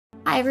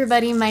Hi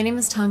everybody, my name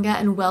is Tunga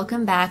and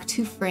welcome back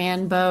to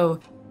Fran Bow.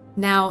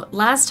 Now,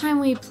 last time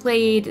we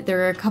played, there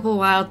were a couple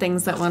wild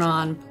things that went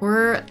on.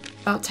 Poor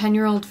about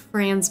 10-year-old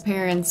Fran's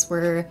parents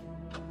were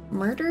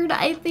murdered,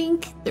 I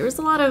think. There was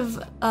a lot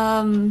of,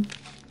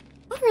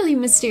 not really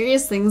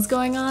mysterious things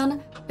going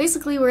on.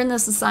 Basically, we're in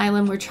this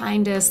asylum, we're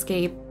trying to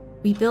escape.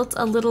 We built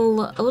a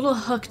little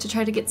hook to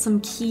try to get some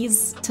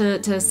keys to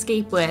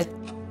escape with,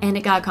 and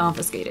it got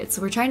confiscated.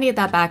 So we're trying to get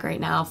that back right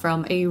now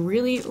from a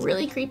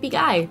really creepy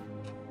guy.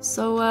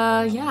 So,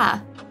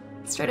 yeah.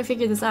 Let's try to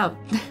figure this out.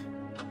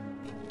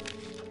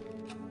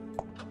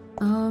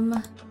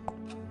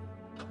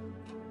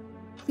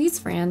 Please,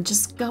 Fran,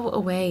 just go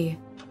away.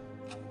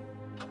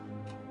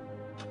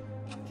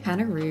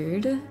 Kinda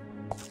rude.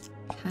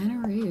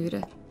 Kinda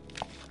rude.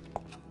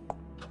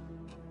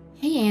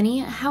 Hey, Annie,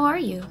 how are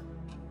you?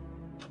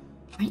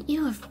 Aren't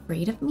you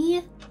afraid of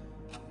me?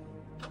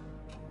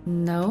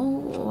 No,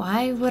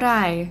 why would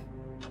I?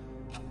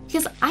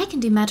 Because I can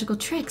do magical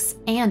tricks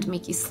and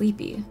make you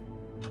sleepy.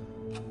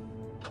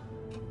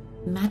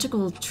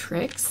 Magical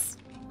tricks?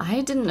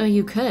 I didn't know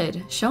you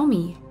could. Show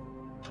me.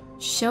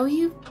 Show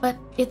you? But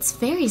it's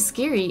very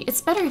scary. It's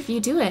better if you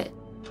do it.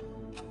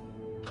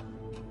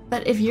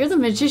 But if you're the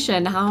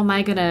magician, how am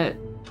I gonna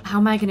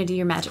do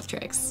your magic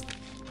tricks?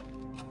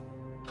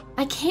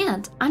 I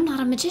can't. I'm not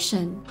a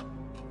magician.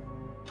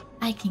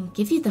 I can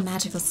give you the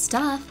magical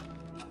stuff.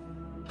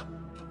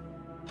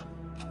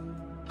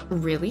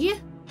 Really?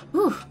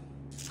 Ooh.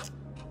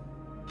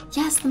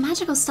 Yes, the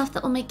magical stuff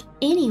that will make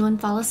anyone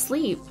fall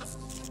asleep.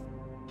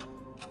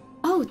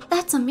 Oh,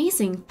 that's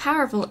amazing,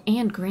 powerful,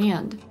 and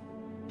grand.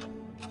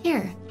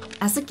 Here,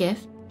 as a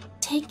gift,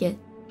 take it.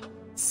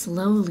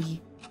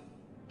 Slowly.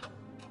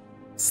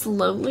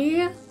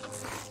 Slowly?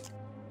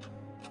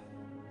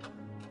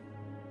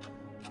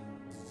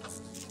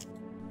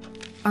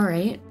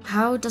 Alright,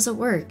 how does it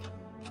work?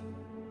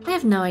 I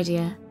have no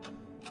idea.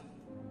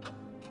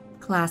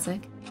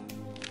 Classic.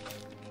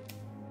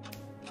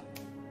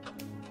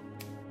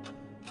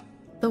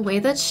 The way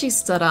that she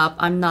stood up,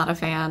 I'm not a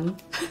fan.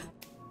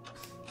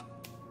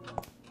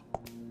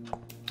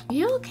 Are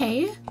you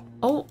okay?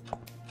 Oh.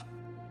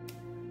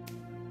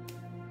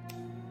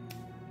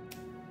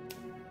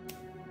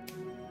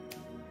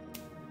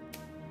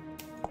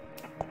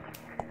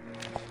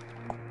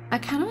 I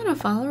kind of want to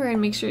follow her and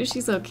make sure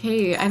she's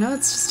okay. I know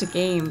it's just a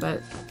game,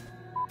 but...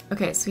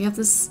 Okay, so we have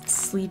this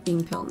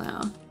sleeping pill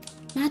now.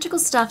 Magical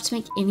stuff to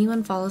make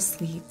anyone fall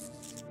asleep.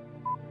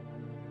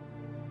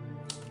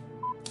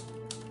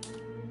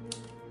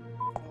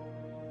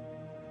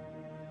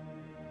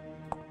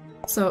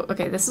 So,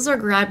 okay, this is our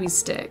grabby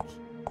stick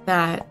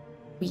that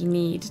we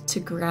need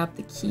to grab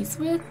the keys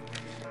with,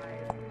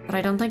 but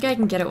I don't think I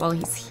can get it while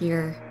he's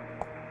here.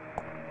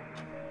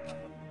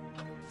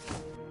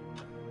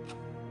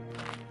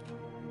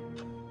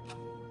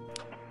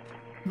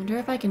 I wonder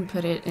if I can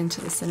put it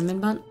into the cinnamon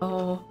bun.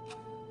 Oh,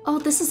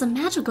 this is a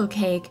magical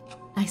cake.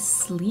 A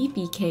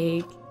sleepy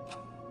cake.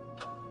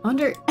 I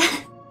wonder,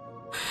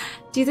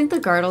 do you think the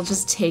guard will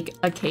just take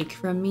a cake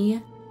from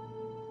me?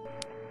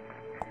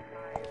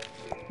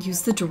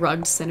 Use the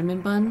drugged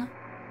cinnamon bun?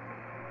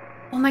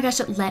 Oh my gosh,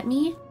 it let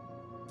me?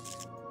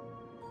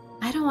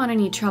 I don't want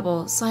any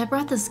trouble, so I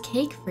brought this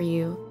cake for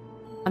you.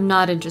 I'm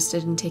not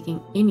interested in taking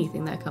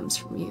anything that comes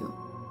from you.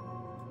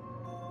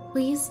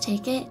 Please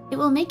take it. It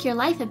will make your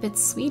life a bit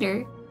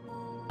sweeter.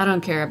 I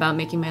don't care about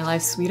making my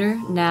life sweeter.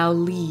 Now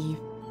leave.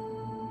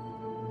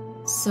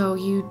 So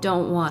you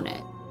don't want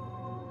it?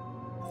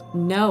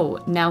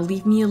 No, now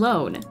leave me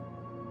alone.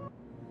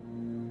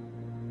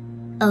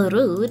 Oh,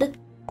 rude.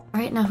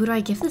 Alright, now who do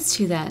I give this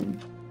to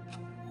then?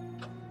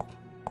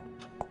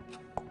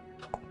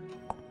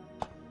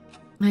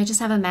 I just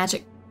have a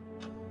magic...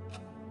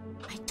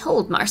 I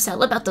told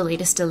Marcel about the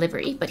latest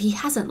delivery, but he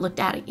hasn't looked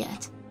at it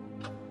yet.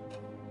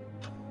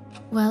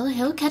 Well,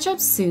 he'll catch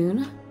up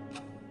soon.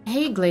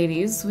 Hey,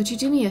 ladies, would you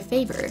do me a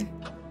favor?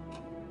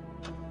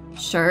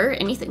 Sure,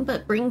 anything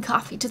but bring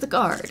coffee to the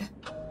guard.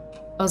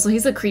 Oh, so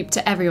he's a creep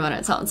to everyone,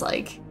 it sounds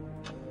like.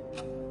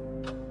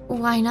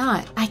 Why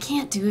not? I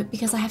can't do it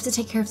because I have to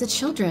take care of the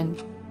children.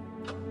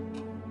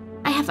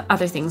 I have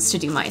other things to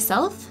do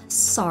myself.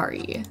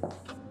 Sorry.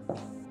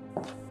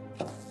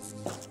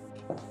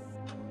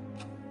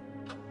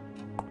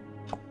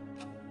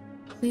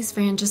 Please,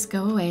 Fran, just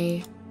go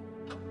away.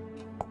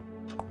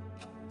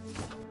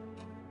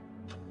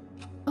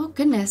 Oh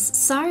goodness,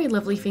 sorry,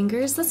 lovely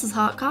fingers. This is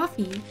hot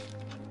coffee.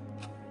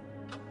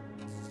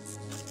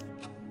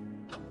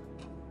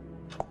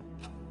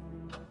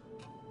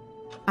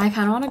 I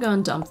kind of want to go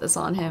and dump this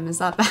on him. Is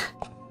that bad?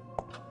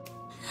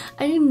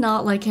 I do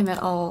not like him at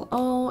all.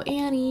 Oh,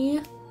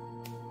 Annie.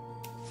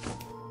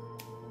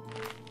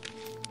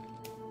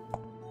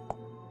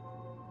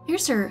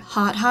 Here's her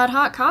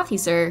hot coffee,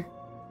 sir.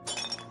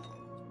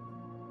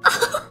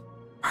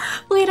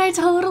 Wait, I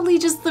totally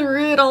just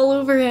threw it all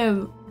over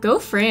him. Go,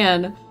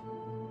 Fran.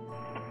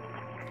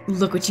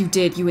 Look what you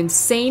did, you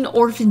insane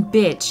orphan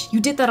bitch.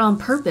 You did that on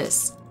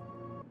purpose.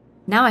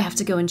 Now I have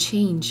to go and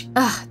change.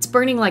 Ugh, it's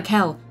burning like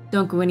hell.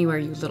 Don't go anywhere,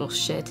 you little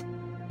shit.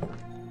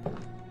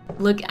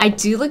 Look, I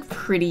do look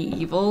pretty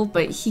evil,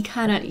 but he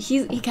kind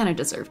of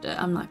deserved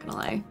it. I'm not gonna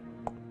lie.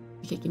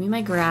 Okay, give me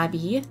my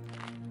grabby.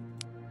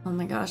 Oh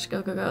my gosh,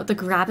 go, go, go. The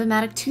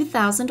Grab-O-Matic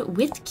 2000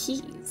 with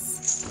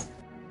keys.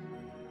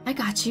 I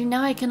got you.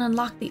 Now I can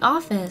unlock the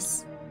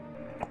office.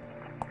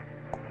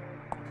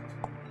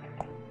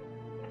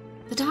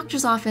 The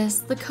doctor's office.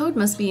 The code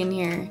must be in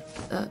here.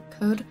 The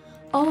code?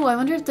 Oh, I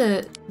wonder if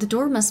the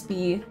door must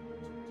be...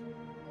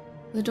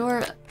 The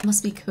door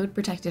must be code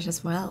protected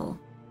as well.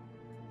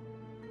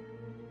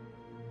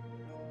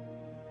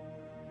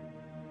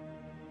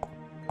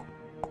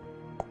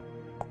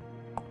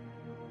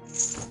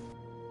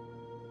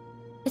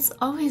 It's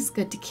always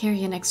good to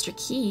carry an extra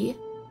key.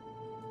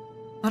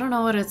 I don't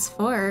know what it's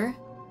for,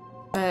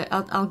 but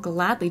I'll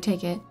gladly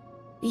take it.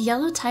 The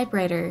yellow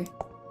typewriter.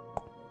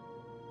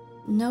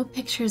 No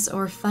pictures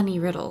or funny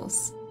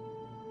riddles.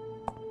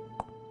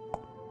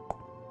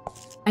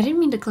 I didn't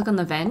mean to click on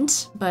the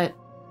vent, but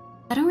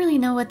I don't really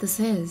know what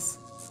this is.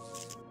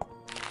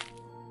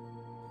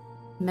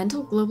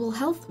 Mental Global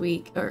Health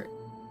Week, or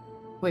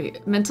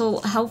wait,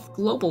 Mental Health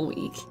Global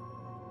Week.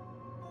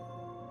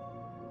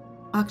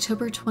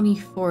 October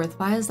 24th,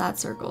 why is that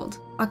circled?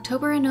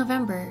 October and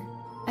November.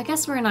 I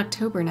guess we're in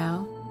October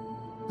now.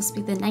 Must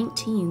be the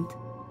 19th.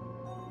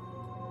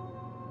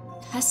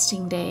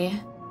 Testing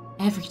day.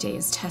 Every day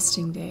is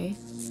testing day.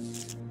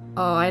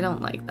 Oh, I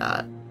don't like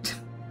that.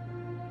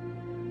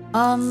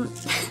 Oh,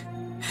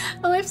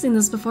 I've seen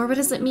this before. What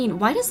does it mean?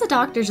 Why does the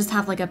doctor just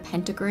have like a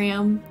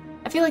pentagram?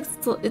 I feel like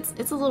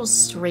it's a little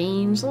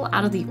strange, a little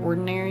out of the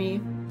ordinary.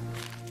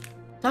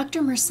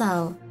 Dr.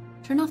 Marcel,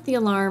 turn off the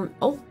alarm.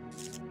 Oh.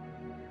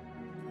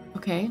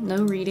 Okay,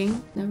 no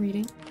reading, no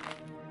reading.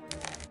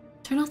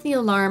 Turn off the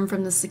alarm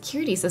from the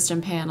security system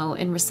panel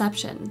in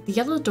reception. The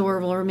yellow door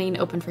will remain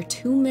open for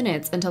 2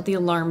 minutes until the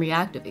alarm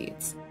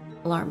reactivates.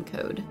 Alarm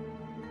code.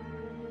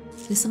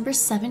 December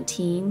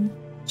 17,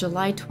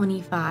 July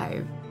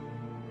 25.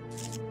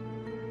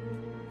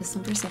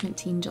 December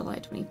 17, July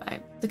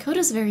 25. The code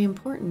is very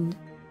important.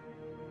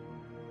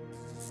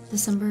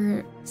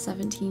 December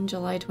 17,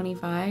 July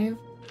 25.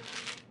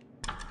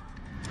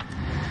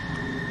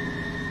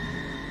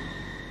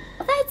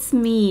 That's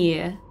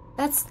me.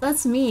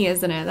 That's me,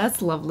 isn't it?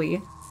 That's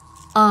lovely.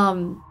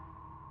 Oh,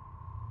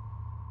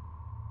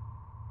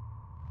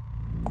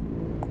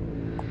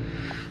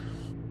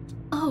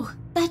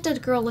 that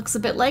dead girl looks a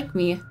bit like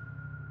me.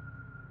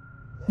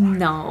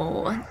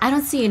 No, I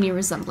don't see any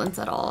resemblance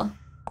at all.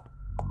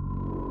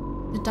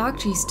 The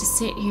doctor used to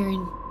sit here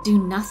and do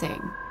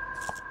nothing.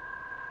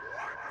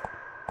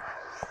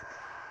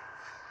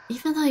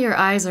 Even though your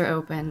eyes are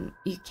open,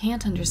 you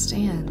can't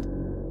understand.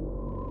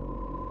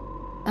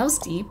 That was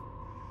deep.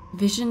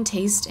 Vision,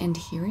 taste, and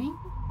hearing?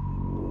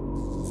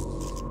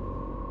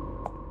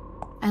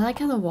 I like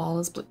how the wall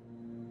is blue.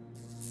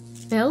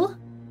 Phil?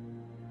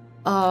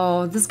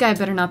 Oh, this guy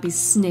better not be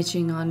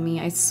snitching on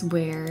me, I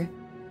swear.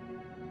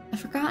 A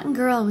forgotten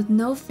girl with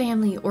no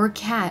family or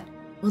cat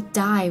will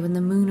die when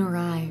the moon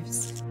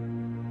arrives.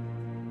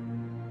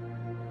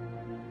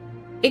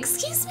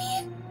 Excuse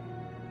me?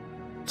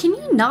 Can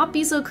you not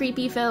be so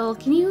creepy, Phil?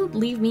 Can you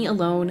leave me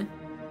alone?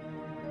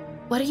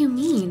 What do you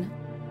mean?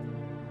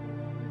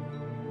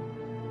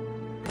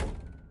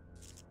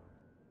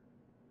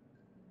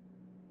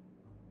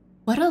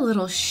 What a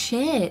little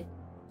shit.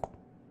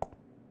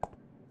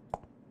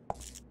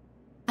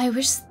 I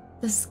wish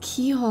this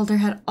key holder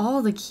had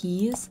all the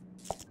keys.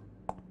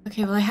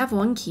 Okay, well I have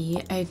one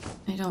key. I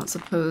don't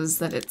suppose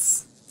that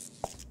it's...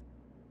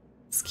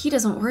 This key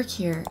doesn't work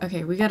here.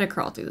 Okay, we gotta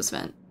crawl through this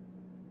vent.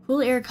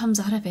 Cool air comes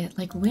out of it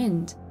like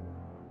wind.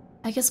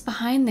 I guess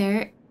behind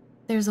there,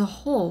 there's a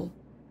hole.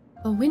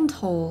 A wind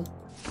hole.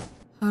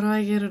 How do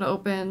I get it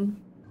open?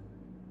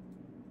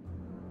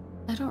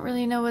 I don't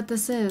really know what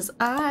this is.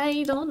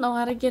 I don't know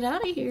how to get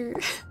out of here.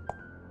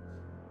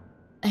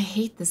 I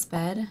hate this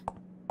bed.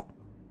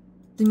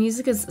 The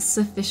music is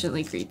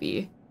sufficiently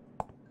creepy.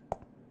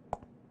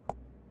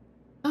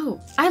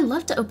 Oh, I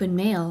love to open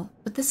mail,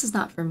 but this is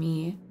not for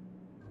me.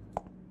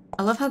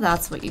 I love how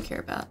that's what you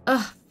care about.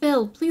 Ugh,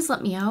 Phil, please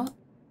let me out.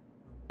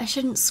 I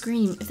shouldn't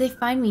scream. If they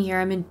find me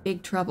here, I'm in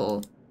big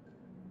trouble.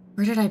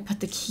 Where did I put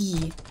the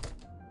key?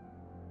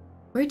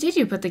 Where did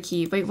you put the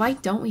key? Wait, why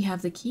don't we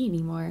have the key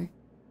anymore?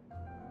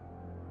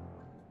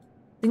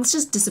 Things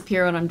just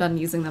disappear when I'm done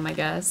using them, I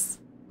guess.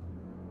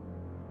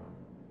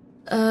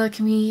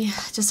 Can we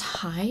just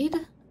hide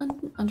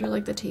under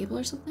like the table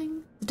or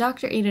something? The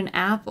doctor ate an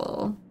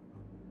apple.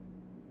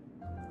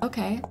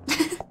 Okay.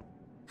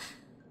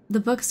 The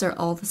books are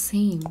all the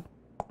same.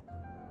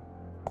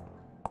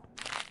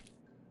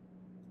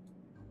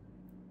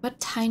 What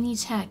tiny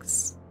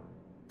text?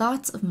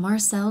 Thoughts of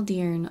Marcel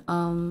Dearn.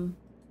 An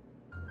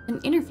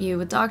interview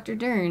with Dr.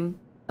 Dern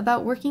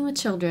about working with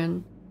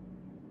children.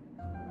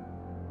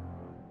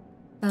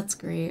 That's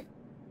great.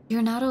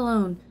 You're not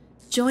alone.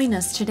 Join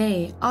us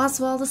today,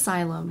 Oswald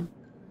Asylum.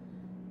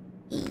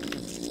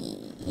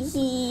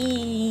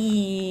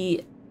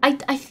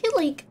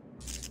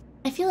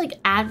 I feel like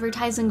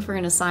advertising for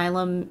an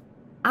asylum,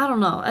 I don't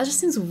know, that just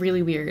seems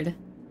really weird.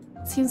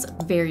 Seems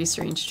very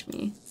strange to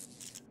me.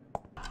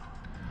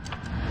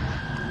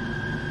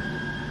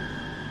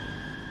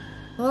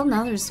 Well,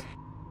 now there's...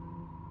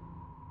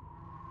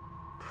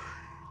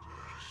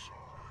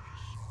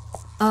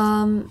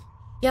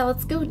 Yeah,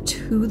 let's go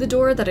to the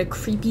door that a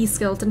creepy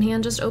skeleton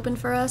hand just opened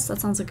for us. That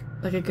sounds like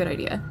a good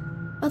idea.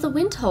 Oh, the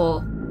wind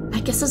hole. I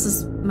guess this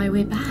is my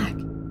way back.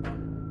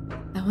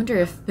 I wonder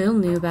if Phil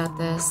knew about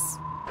this.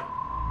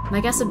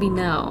 My guess would be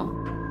no.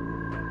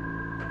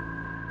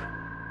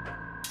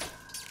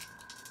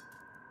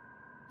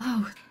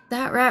 Oh,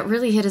 that rat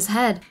really hit his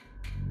head.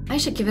 I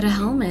should give it a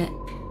helmet.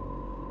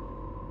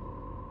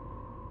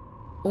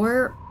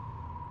 Or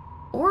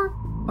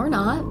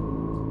not.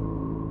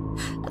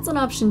 That's an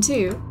option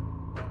too.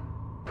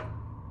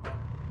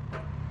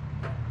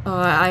 Oh,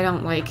 I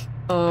don't like...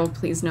 Oh,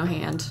 please, no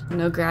hand.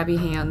 No grabby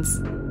hands.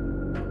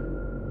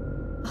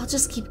 I'll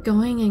just keep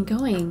going and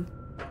going.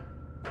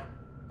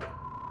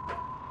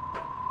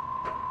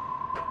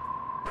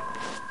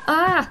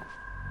 Ah!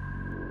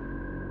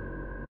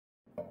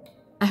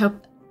 I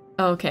hope...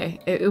 Oh,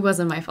 okay, it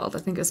wasn't my fault. I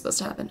think it was supposed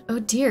to happen. Oh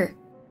dear,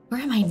 where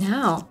am I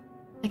now?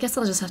 I guess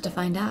I'll just have to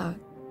find out.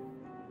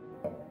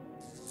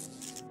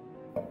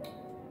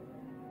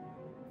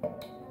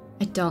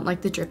 I don't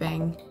like the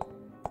dripping.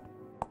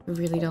 I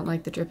really don't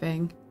like the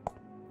dripping.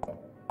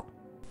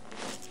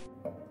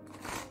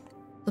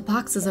 The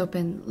box is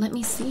open. Let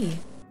me see.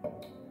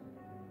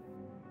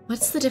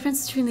 What's the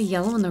difference between the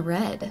yellow and the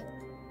red?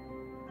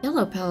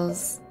 Yellow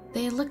pills.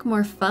 They look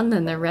more fun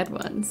than the red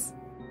ones.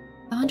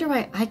 I wonder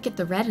why I'd get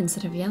the red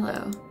instead of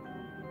yellow.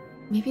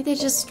 Maybe they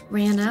just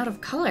ran out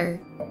of color.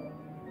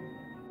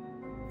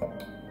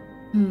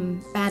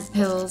 Bad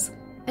pills.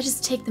 I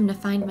just take them to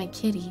find my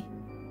kitty.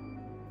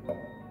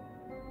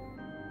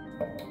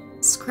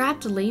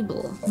 Scrapped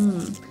label.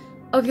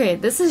 Okay,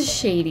 this is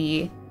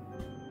shady.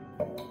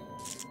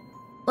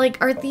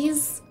 Like, are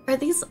these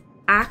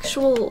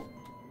actual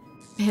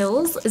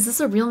pills? Is this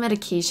a real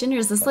medication, or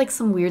is this like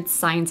some weird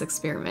science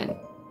experiment?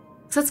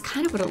 So that's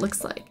kind of what it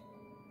looks like.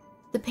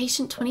 The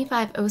patient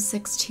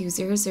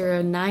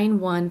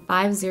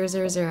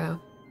 250620091500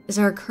 is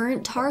our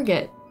current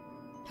target.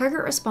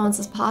 Target response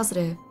is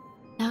positive.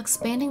 Now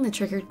expanding the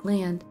triggered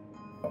gland.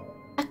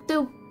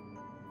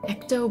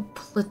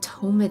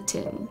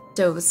 Ectoplatomatin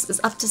dose is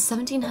up to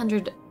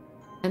 1700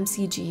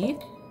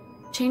 mcg.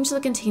 Change the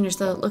container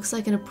so it looks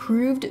like an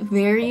approved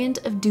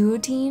variant of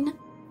duotine.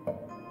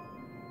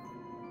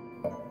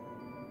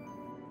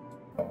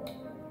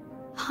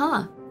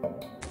 Huh.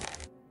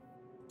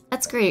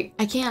 That's great.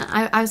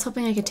 I was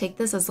hoping I could take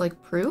this as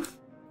like proof,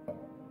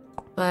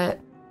 but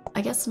I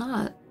guess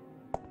not.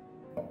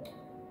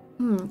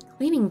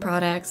 Cleaning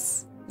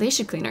products. They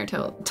should clean our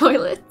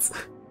toilets.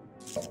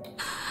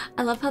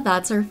 I love how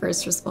that's our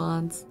first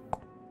response.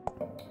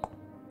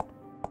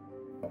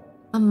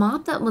 A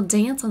mop that will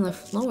dance on the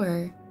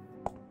floor.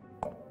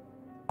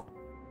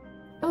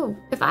 Oh,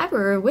 if I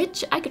were a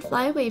witch, I could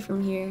fly away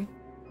from here.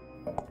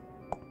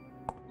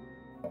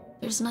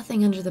 There's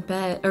nothing under the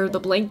bed, or the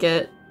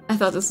blanket. I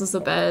thought this was a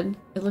bed.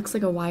 It looks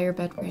like a wire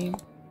bed frame.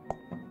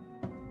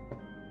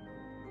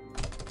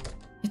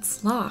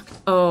 It's locked.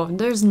 Oh,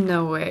 there's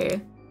no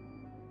way.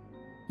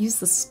 Use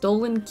the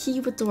stolen key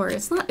with door.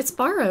 It's not, it's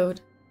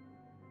borrowed.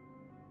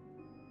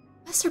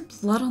 Why is there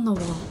blood on the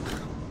wall?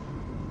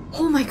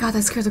 Oh my god,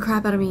 that scared the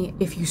crap out of me.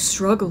 If you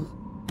struggle,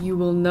 you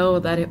will know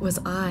that it was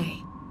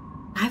I.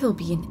 I will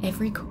be in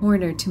every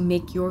corner to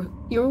make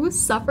you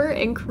suffer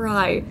and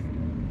cry.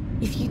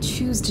 If you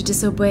choose to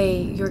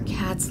disobey, your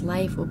cat's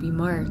life will be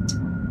marked.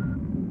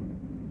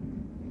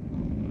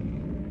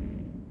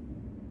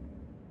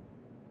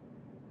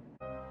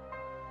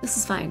 This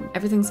is fine.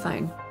 Everything's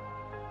fine.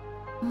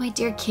 Oh, my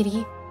dear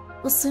kitty,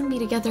 we'll soon be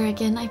together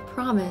again, I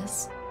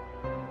promise.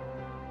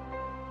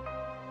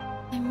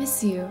 I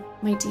miss you,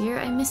 my dear.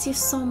 I miss you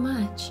so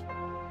much.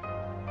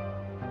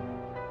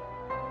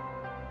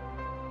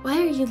 Why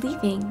are you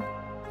leaving?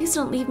 Please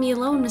don't leave me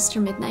alone,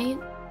 Mr. Midnight.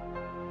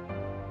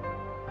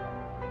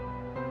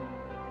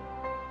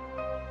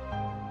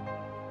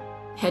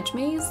 Hedge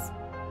maze?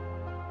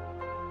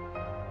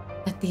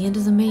 At the end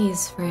of the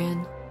maze,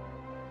 Fran.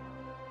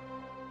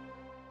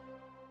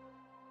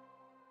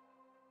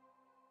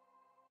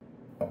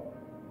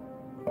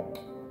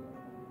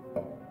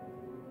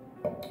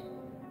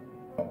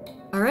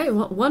 Alright,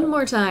 one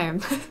more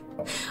time.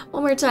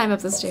 One more time up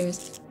the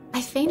stairs.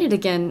 I fainted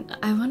again.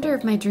 I wonder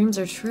if my dreams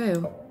are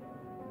true.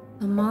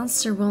 The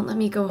monster won't let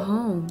me go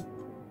home.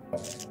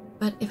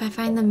 But if I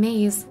find the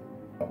maze,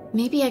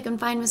 maybe I can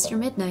find Mr.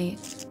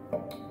 Midnight.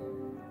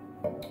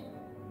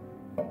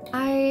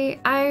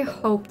 I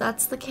hope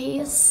that's the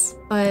case,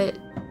 but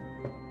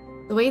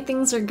the way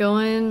things are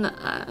going,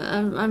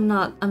 I'm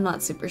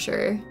not super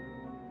sure.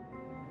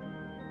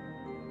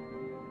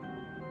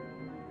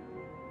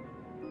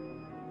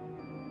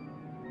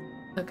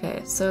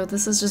 Okay, so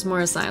this is just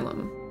more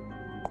asylum.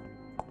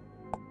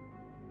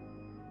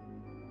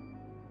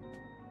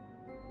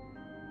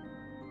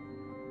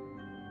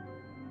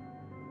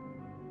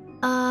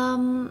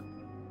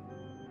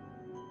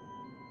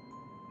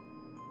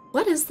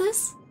 What is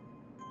this?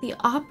 The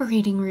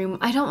operating room.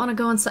 I don't want to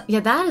go inside. Yeah,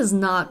 that is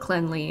not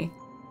cleanly.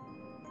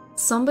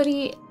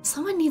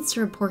 Someone needs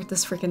to report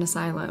this freaking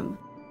asylum.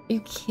 Are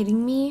you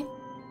kidding me?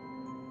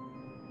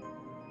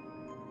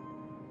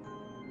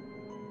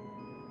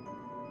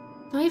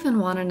 Do I even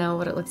want to know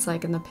what it looks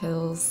like in the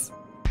pills?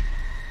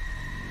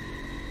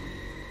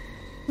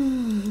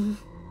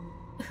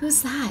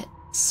 Who's that?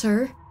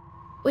 Sir?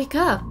 Wake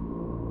up!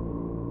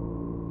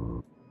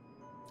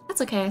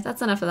 That's okay,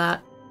 that's enough of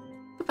that.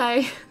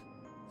 Goodbye.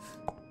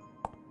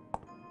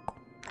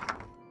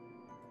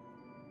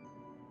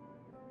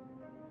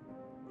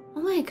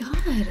 Oh my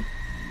god.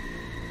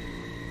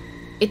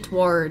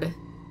 Itward.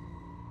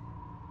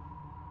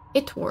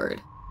 Itward.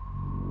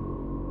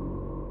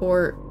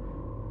 Or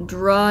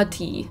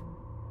Drawty.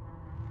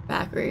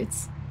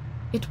 Backwards.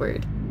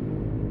 Itward.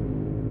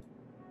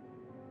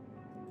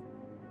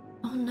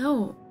 Oh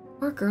no.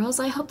 Poor girls,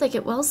 I hope they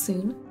get well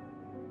soon.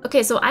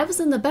 Okay, so I was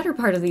in the better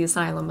part of the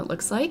asylum, it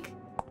looks like.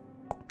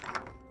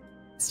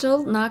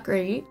 Still not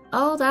great.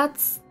 Oh,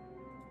 that's...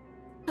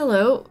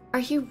 Hello, are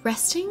you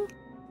resting?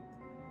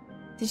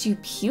 Did you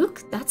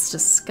puke? That's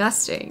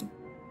disgusting.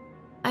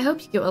 I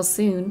hope you get well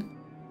soon.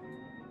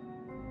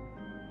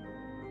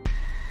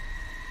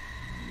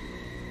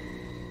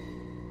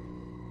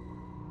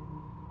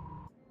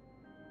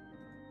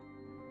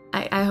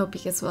 I hope he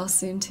gets well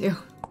soon too.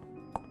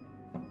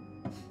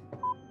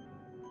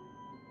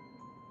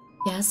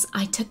 Yes,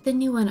 I took the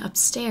new one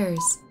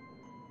upstairs.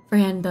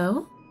 Fran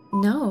Bow?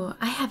 No,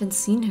 I haven't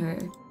seen her.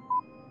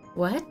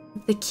 What?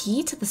 The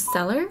key to the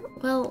cellar?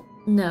 Well,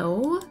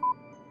 no.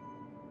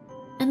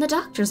 And the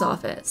doctor's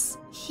office.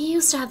 He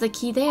used to have the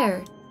key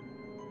there.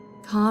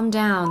 Calm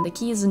down, the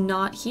key is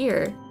not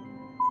here.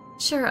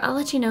 Sure, I'll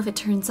let you know if it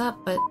turns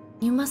up, but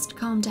you must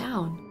calm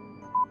down.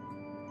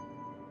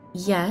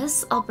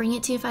 Yes, I'll bring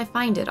it to you if I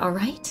find it,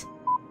 alright?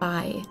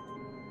 Bye.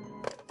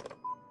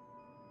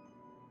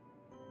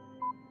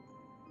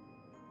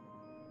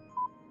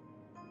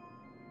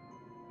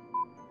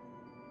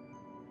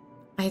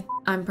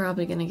 I'm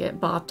probably gonna get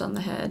bopped on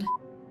the head.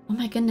 Oh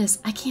my goodness,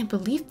 I can't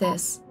believe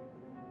this.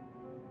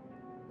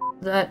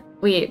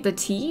 Wait, the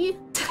tea?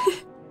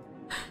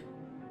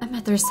 I'm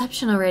at the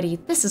reception already.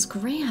 This is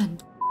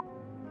grand.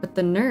 But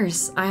the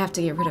nurse, I have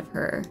to get rid of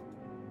her.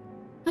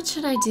 What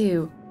should I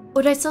do?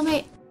 Would I still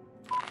make...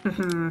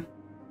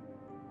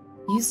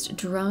 Used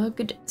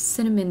drugged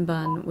cinnamon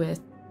bun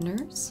with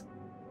nurse?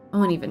 I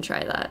won't even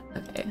try that.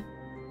 Okay.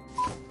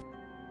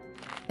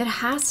 It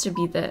has to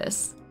be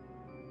this.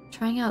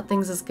 Trying out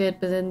things is good,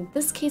 but in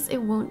this case, it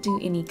won't do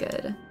any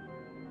good.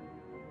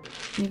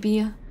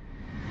 Maybe...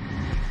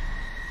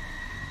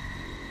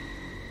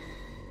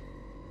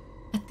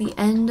 At the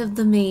end of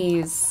the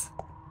maze.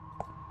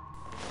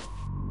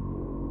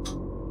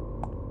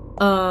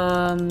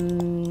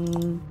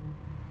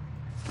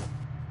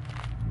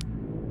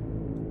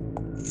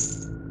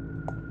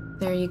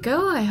 There you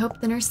go. I hope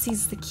the nurse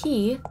sees the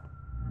key.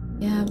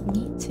 Yeah,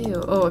 me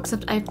too. Oh,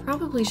 except I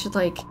probably should,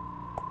 like,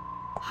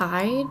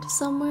 hide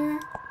somewhere.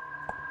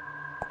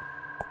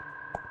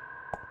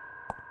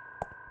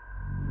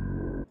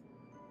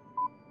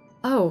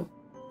 Oh,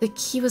 the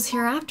key was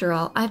here after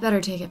all. I better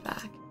take it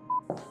back.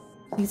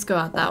 Please go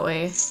out that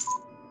way.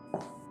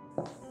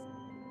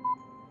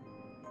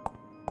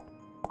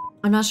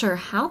 I'm not sure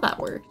how that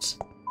worked.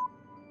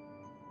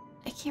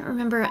 I can't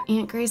remember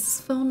Aunt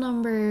Grace's phone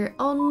number.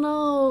 Oh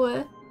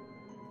no!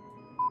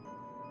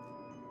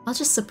 I'll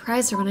just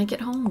surprise her when I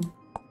get home.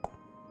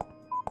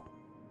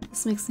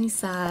 This makes me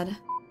sad.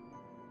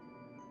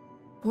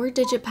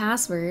 4-digit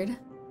password.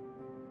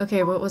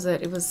 Okay, what was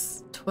it? It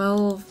was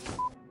 12...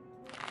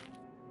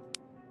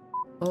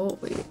 Oh,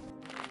 wait.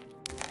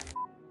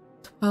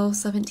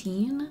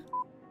 1217?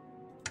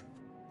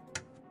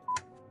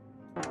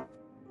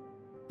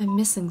 I'm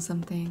missing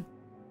something.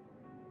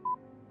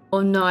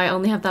 Oh no, I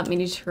only have that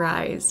many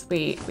tries.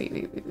 Wait.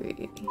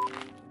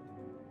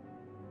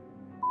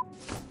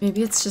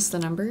 Maybe it's just the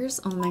numbers?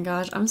 Oh my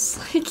gosh,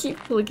 I keep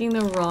clicking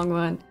the wrong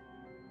one.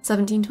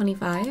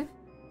 1725?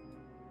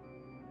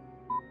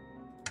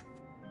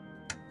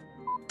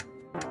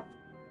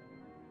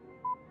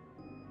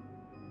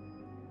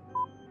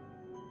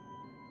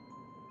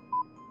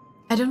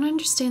 I don't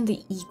understand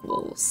the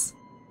equals.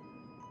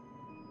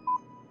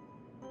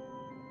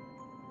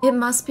 It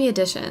must be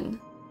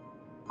addition.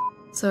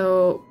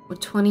 So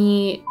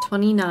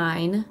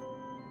 29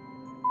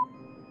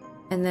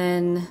 and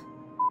then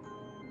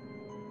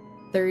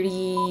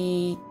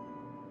 30.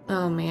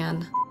 Oh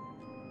man.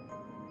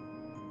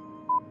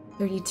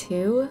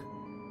 32?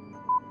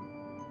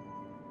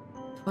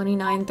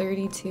 29,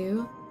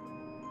 32?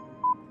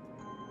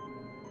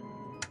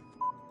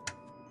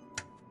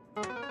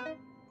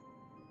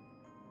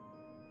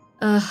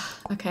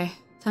 Okay.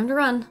 Time to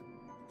run.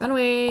 Run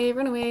away,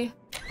 run away.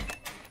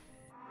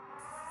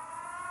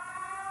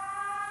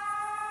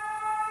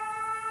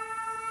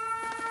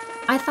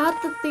 I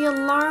thought that the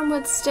alarm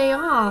would stay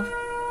off.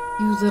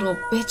 You little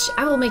bitch,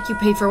 I will make you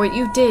pay for what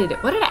you did.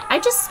 What did I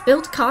just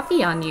spilled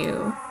coffee on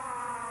you.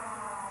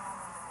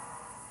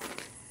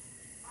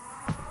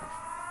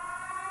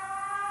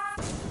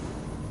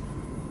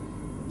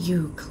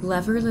 You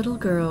clever little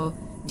girl.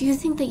 Do you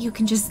think that you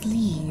can just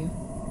leave?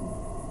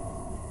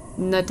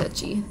 No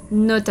touchy.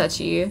 No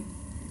touchy.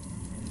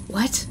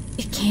 What?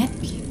 It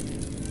can't be.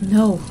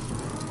 No.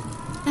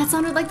 That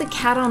sounded like the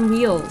cat on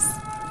wheels.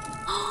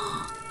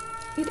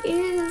 It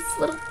is.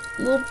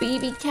 Little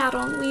baby cat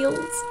on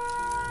wheels.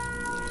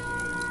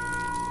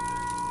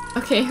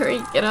 Okay,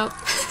 hurry, get up.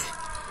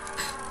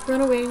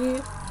 Run away.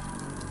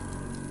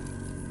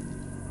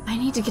 I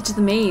need to get to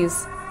the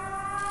maze.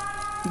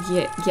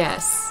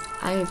 Yes,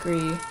 I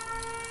agree.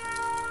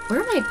 Where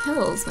are my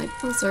pills? My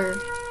pills are...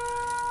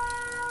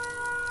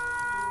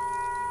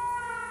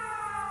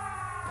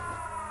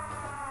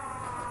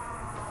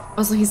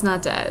 Also, he's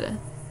not dead.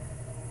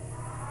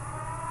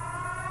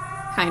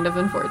 Kind of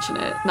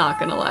unfortunate, not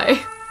gonna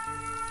lie.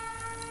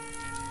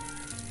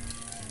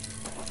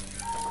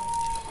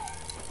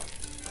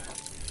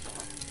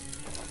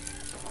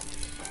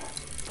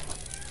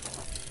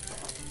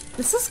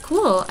 This is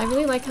cool. I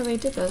really like how they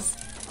did this.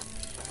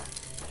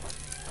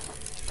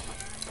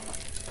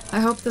 I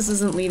hope this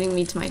isn't leading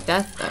me to my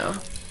death, though.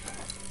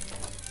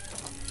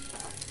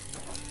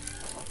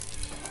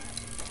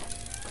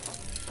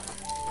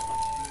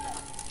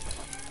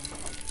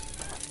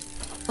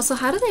 Also,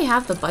 how do they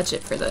have the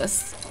budget for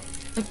this?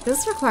 Like,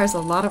 this requires a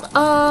lot of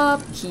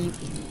upkeep.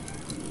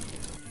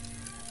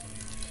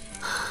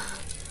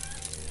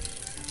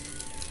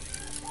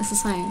 This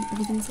is fine.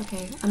 Everything's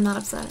okay. I'm not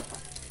upset.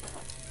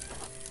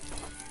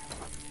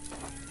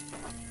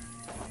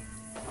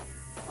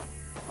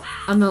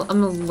 I'm a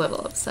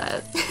little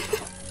upset.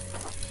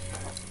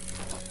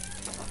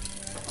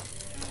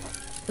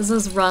 This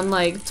has run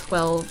like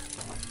 12.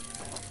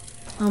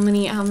 How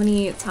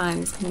many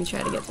times can we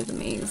try to get through the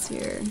maze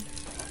here?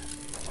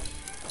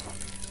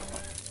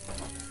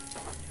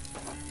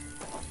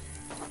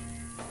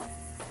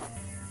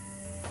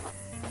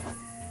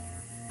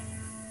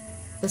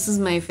 This is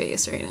my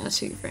face right now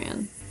too,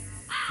 Fran.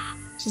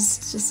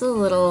 Just a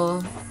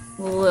little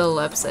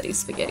upsetty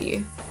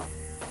spaghetti.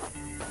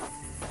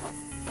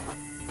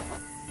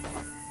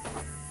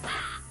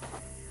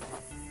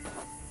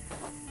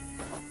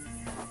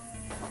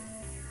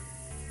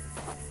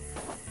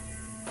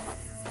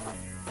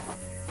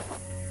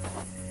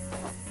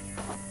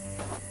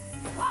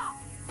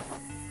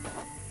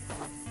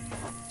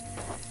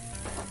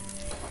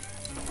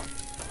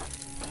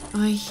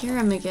 Oh, I hear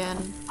him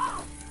again.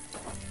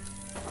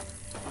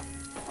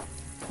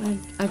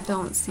 I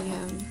don't see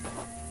him.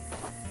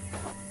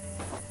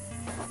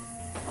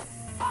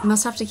 I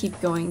must have to keep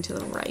going to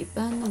the right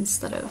then,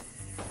 instead of...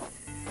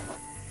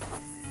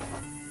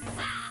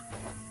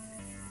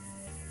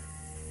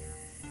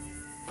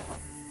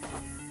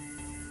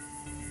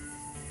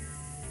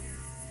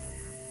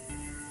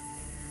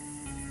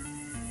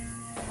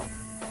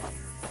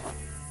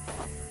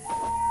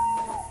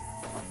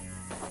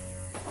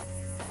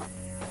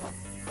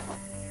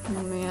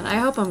 Oh man, I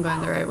hope I'm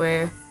going the right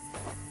way.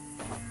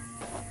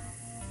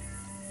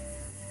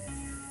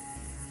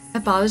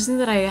 It bothers me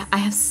that I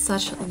have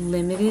such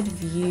limited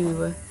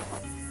view.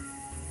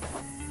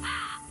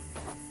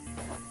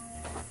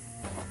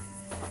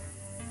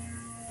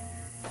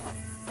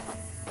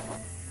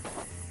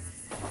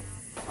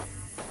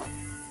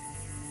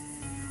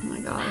 Oh my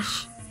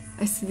gosh.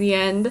 I see the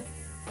end.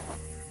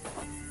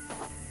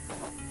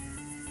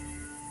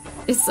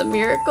 It's a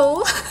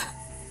miracle.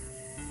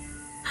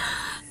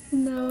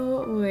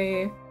 No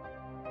way.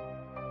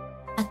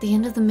 At the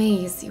end of the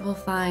maze, you will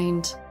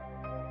find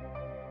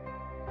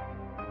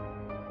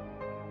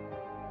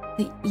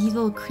the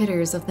evil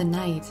critters of the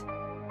night.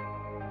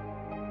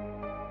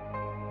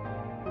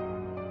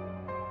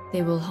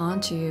 They will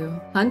haunt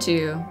you.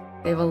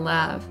 They will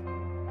laugh.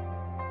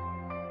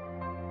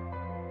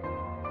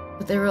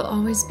 But there will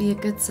always be a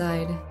good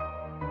side.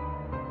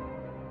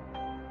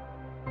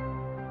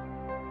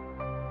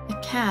 A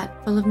cat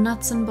full of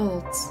nuts and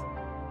bolts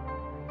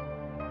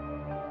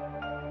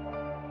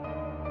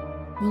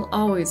will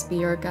always be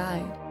your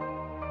guide.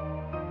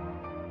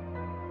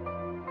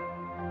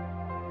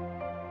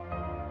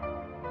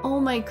 Oh,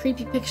 my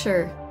creepy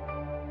picture.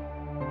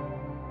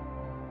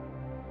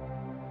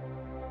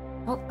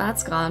 Well,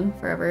 that's gone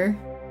forever.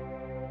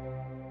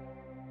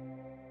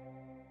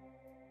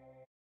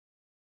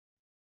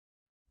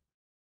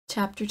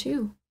 Chapter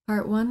 2,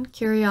 Part 1,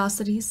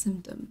 Curiosity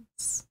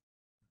Symptoms.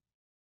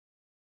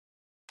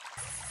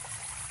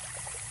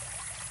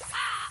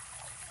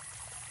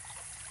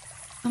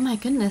 Oh my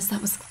goodness,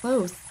 that was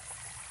close.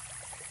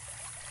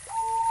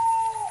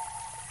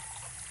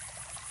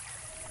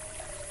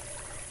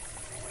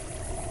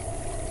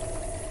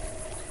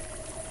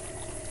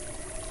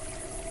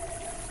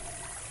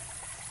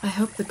 I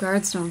hope the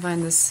guards don't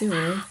find this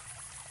sewer.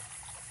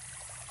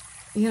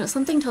 You know,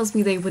 something tells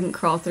me they wouldn't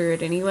crawl through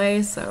it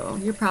anyway, so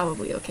you're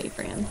probably okay,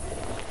 Fran.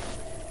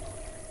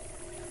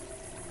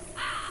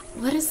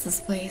 What is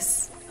this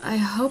place? I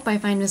hope I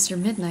find Mr.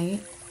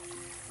 Midnight.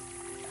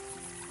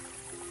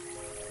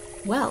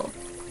 Well,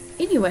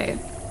 anyway,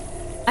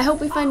 I hope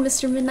we find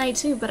Mr. Midnight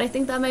too, but I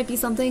think that might be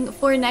something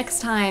for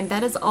next time.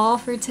 That is all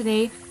for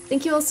today.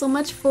 Thank you all so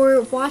much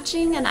for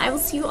watching, and I will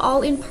see you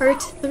all in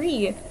part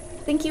 3.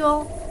 Thank you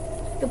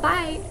all.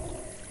 Goodbye.